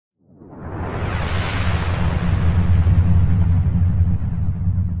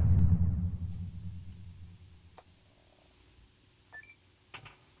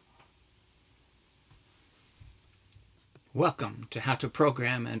Welcome to how to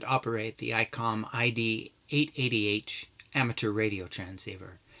program and operate the Icom ID-880H amateur radio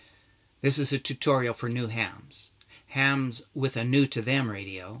transceiver. This is a tutorial for new hams, hams with a new-to-them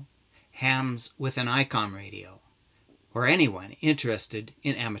radio, hams with an Icom radio, or anyone interested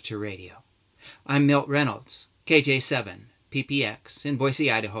in amateur radio. I'm Milt Reynolds, KJ7, PPX in Boise,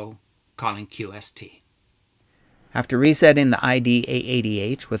 Idaho, calling QST. After resetting the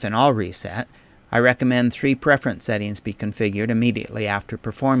ID-880H with an all reset, I recommend 3 preference settings be configured immediately after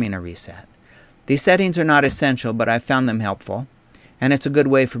performing a reset. These settings are not essential, but I've found them helpful, and it's a good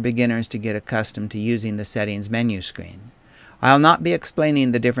way for beginners to get accustomed to using the settings menu screen. I'll not be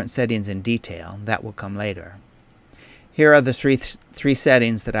explaining the different settings in detail. That will come later. Here are the three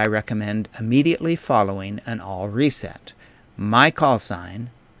settings that I recommend immediately following an all reset: my call sign,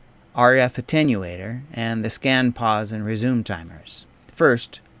 RF attenuator, and the scan, pause, and resume timers.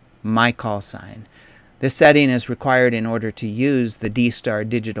 First, my call sign. This setting is required in order to use the D-Star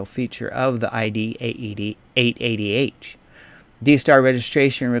digital feature of the ID-880H. D-Star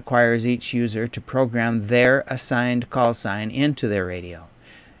registration requires each user to program their assigned call sign into their radio.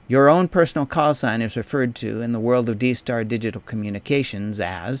 Your own personal call sign is referred to in the world of D-Star digital communications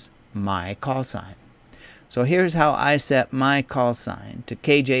as my call sign. So here's how I set my call sign to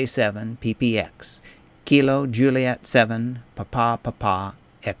KJ7 PPX, Kilo Juliet 7 Papa Papa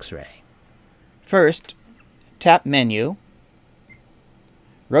X-ray. First, tap Menu,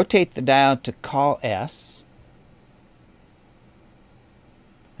 rotate the dial to Call S,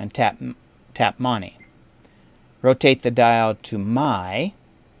 and tap MONI. Rotate the dial to My,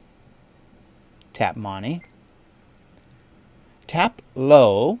 tap MONI. Tap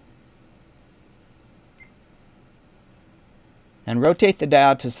Low, and rotate the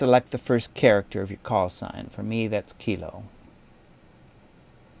dial to select the first character of your call sign. For me, that's Kilo.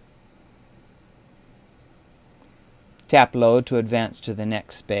 Tap Low to advance to the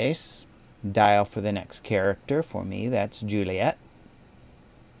next space. Dial for the next character. For me, that's Juliet.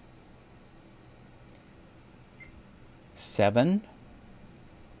 7.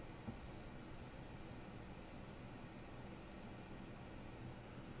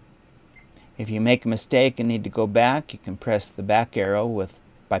 If you make a mistake and need to go back, you can press the back arrow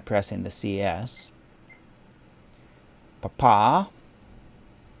by pressing the CS. Papa.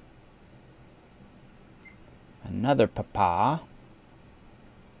 Another Papa.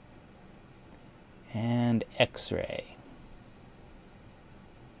 And X-ray.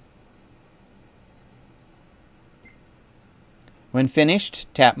 When finished,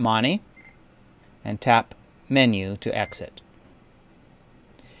 tap MONI and tap Menu to exit.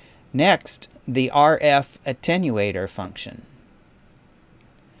 Next, the RF Attenuator function.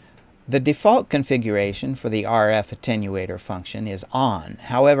 The default configuration for the RF Attenuator function is on.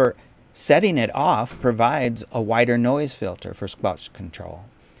 However, setting it off provides a wider noise filter for squelch control.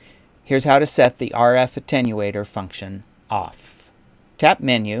 Here's how to set the RF Attenuator function off. Tap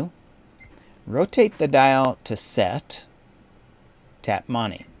Menu, rotate the dial to Set, tap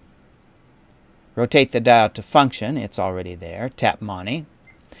MONI. Rotate the dial to Function, it's already there, tap MONI.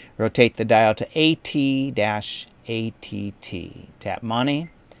 Rotate the dial to AT-ATT, tap MONI.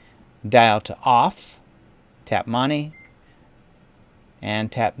 Dial to Off, tap MONI.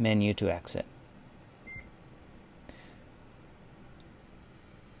 And tap Menu to exit.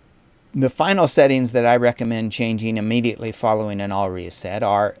 The final settings that I recommend changing immediately following an all reset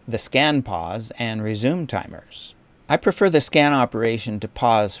are the scan, pause, and resume timers. I prefer the scan operation to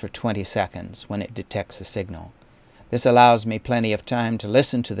pause for 20 seconds when it detects a signal. This allows me plenty of time to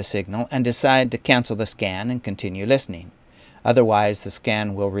listen to the signal and decide to cancel the scan and continue listening. Otherwise, the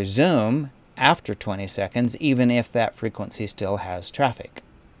scan will resume after 20 seconds, even if that frequency still has traffic.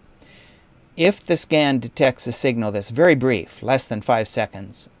 If the scan detects a signal that's very brief, less than 5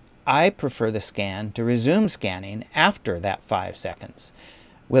 seconds, I prefer the scan to resume scanning after that 5 seconds,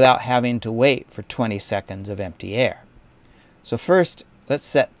 without having to wait for 20 seconds of empty air. So first, let's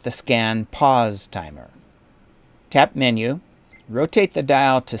set the scan pause timer. Tap Menu, rotate the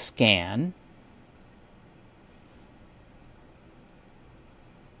dial to Scan,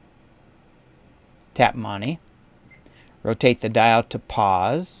 tap MONI. Rotate the dial to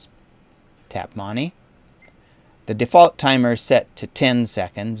Pause, tap MONI. The default timer is set to 10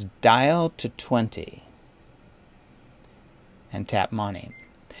 seconds. Dial to 20 and tap MONI.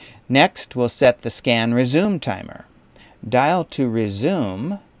 Next, we'll set the scan resume timer. Dial to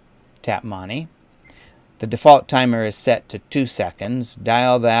Resume, tap MONI. The default timer is set to 2 seconds.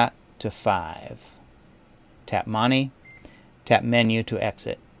 Dial that to 5. Tap MONI. Tap Menu to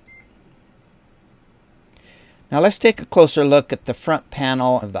exit. Now let's take a closer look at the front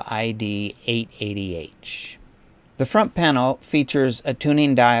panel of the ID-880H. The front panel features a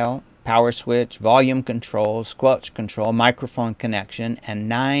tuning dial, power switch, volume control, squelch control, microphone connection, and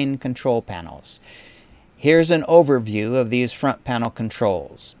 9 control panels. Here's an overview of these front panel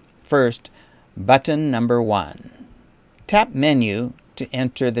controls. First, button number 1. Tap Menu to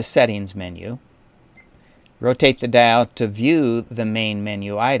enter the Settings menu. Rotate the dial to view the main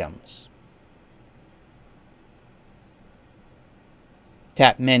menu items.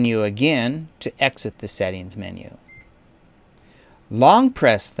 Tap Menu again to exit the Settings menu. Long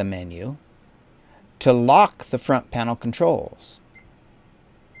press the menu to lock the front panel controls.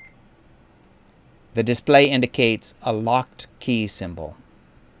 The display indicates a locked key symbol.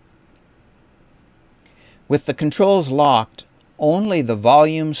 With the controls locked, only the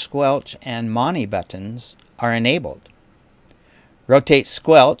volume, squelch, and MONI buttons are enabled. Rotate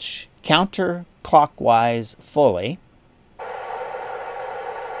squelch counterclockwise fully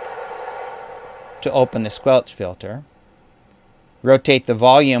to open the squelch filter. Rotate the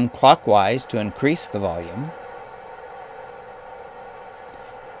volume clockwise to increase the volume.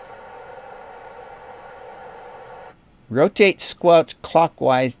 Rotate squelch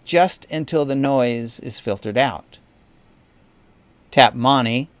clockwise just until the noise is filtered out. Tap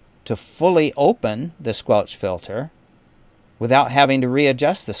MONI to fully open the squelch filter without having to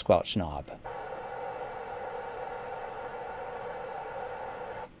readjust the squelch knob.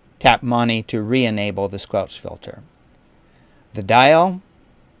 Tap MONI to re-enable the squelch filter. The dial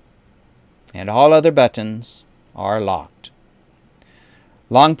and all other buttons are locked.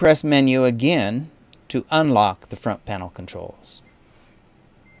 Long press menu again to unlock the front panel controls.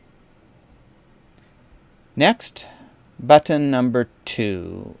 Next, button number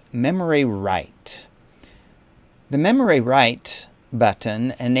 2, Memory Write. The Memory Write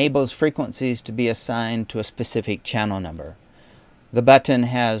button enables frequencies to be assigned to a specific channel number. The button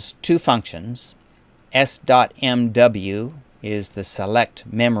has 2 functions. S.MW is the Select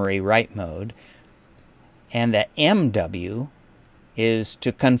Memory Write mode, and the MW is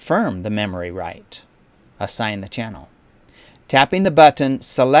to confirm the memory write. Assign the channel. Tapping the button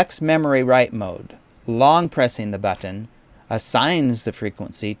selects memory write mode. Long pressing the button assigns the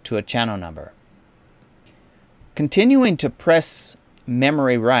frequency to a channel number. Continuing to press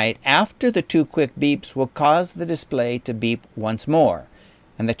memory write after the 2 quick beeps will cause the display to beep once more,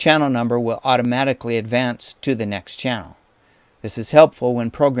 and the channel number will automatically advance to the next channel. This is helpful when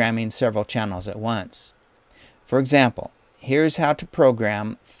programming several channels at once. For example, here's how to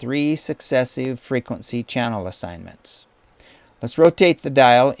program 3 successive frequency channel assignments. Let's rotate the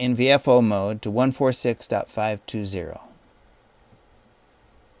dial in VFO mode to 146.520.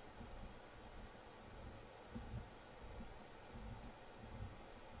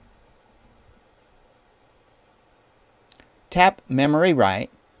 Tap Memory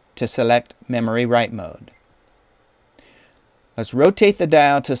Write to select Memory Write mode. Let's rotate the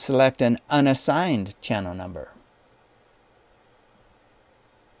dial to select an unassigned channel number.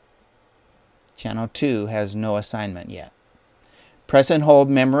 Channel 2 has no assignment yet. Press and hold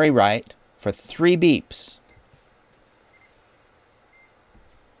Memory Write for 3 beeps.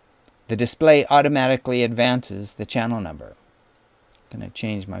 The display automatically advances the channel number. I'm going to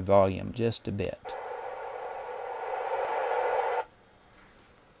change my volume just a bit.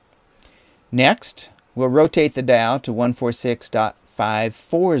 Next, we'll rotate the dial to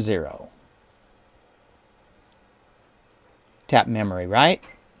 146.540. Tap Memory Write.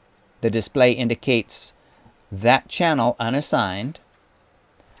 The display indicates that channel unassigned,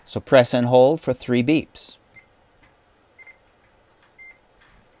 so press and hold for 3 beeps.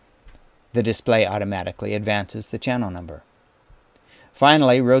 The display automatically advances the channel number.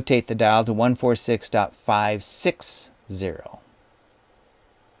 Finally, rotate the dial to 146.560.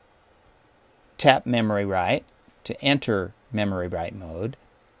 Tap Memory Write to enter Memory Write mode.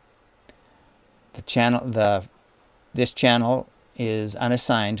 This channel is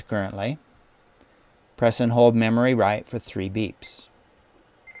unassigned currently. Press and hold Memory Write for 3 beeps.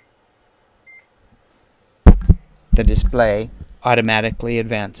 The display automatically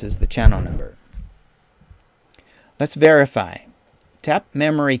advances the channel number. Let's verify. Tap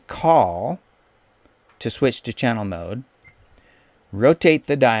Memory Call to switch to channel mode. Rotate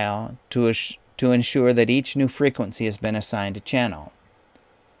the dial to ensure that each new frequency has been assigned a channel.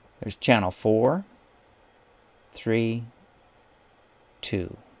 There's channel 4, 3,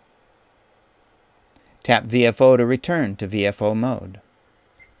 2. Tap VFO to return to VFO mode.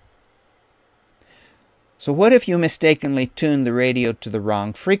 So what if you mistakenly tuned the radio to the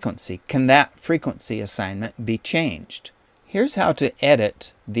wrong frequency? Can that frequency assignment be changed? Here's how to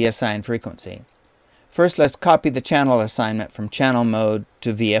edit the assigned frequency. First, let's copy the channel assignment from channel mode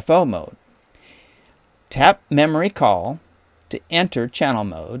to VFO mode. Tap memory call to enter channel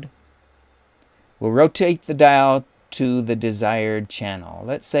mode. We'll rotate the dial to the desired channel.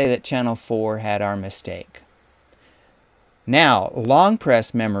 Let's say that channel 4 had our mistake. Now, long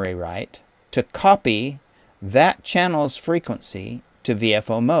press memory right to copy that channel's frequency to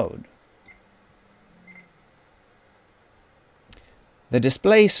VFO mode. The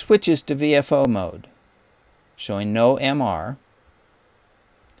display switches to VFO mode, showing no MR.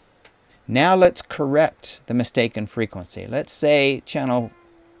 Now let's correct the mistaken frequency. Let's say channel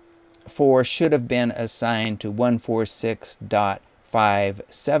 4 should have been assigned to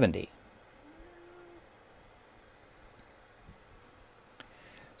 146.570.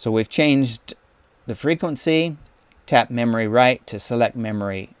 So we've changed the frequency. Tap memory right to select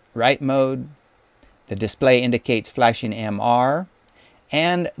memory right mode. The display indicates flashing MR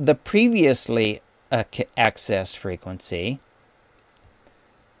and the previously accessed frequency.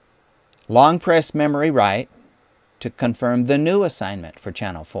 Long press memory right to confirm the new assignment for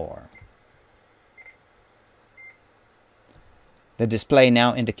channel 4. The display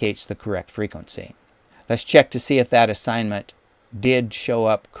now indicates the correct frequency. Let's check to see if that assignment did show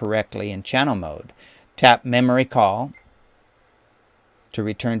up correctly in channel mode. Tap memory call to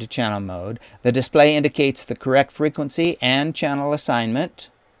return to channel mode. The display indicates the correct frequency and channel assignment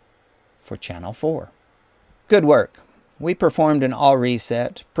for channel 4. Good work. We performed an all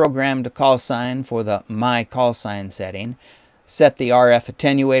reset, programmed a call sign for the My Call Sign setting, set the RF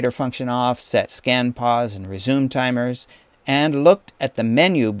Attenuator function off, set scan pause and resume timers, and looked at the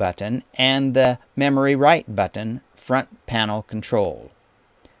menu button and the memory right button front panel control.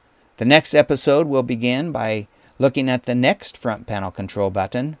 The next episode will begin by looking at the next front panel control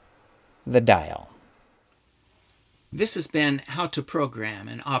button, the dial. This has been how to program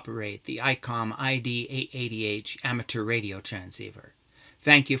and operate the Icom ID-880H amateur radio transceiver.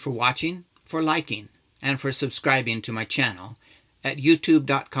 Thank you for watching, for liking, and for subscribing to my channel at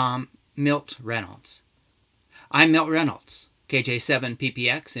youtube.com/Milt Reynolds. I'm Milt Reynolds,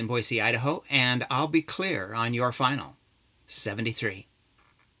 KJ7PPX in Boise, Idaho, and I'll be clear on your final 73.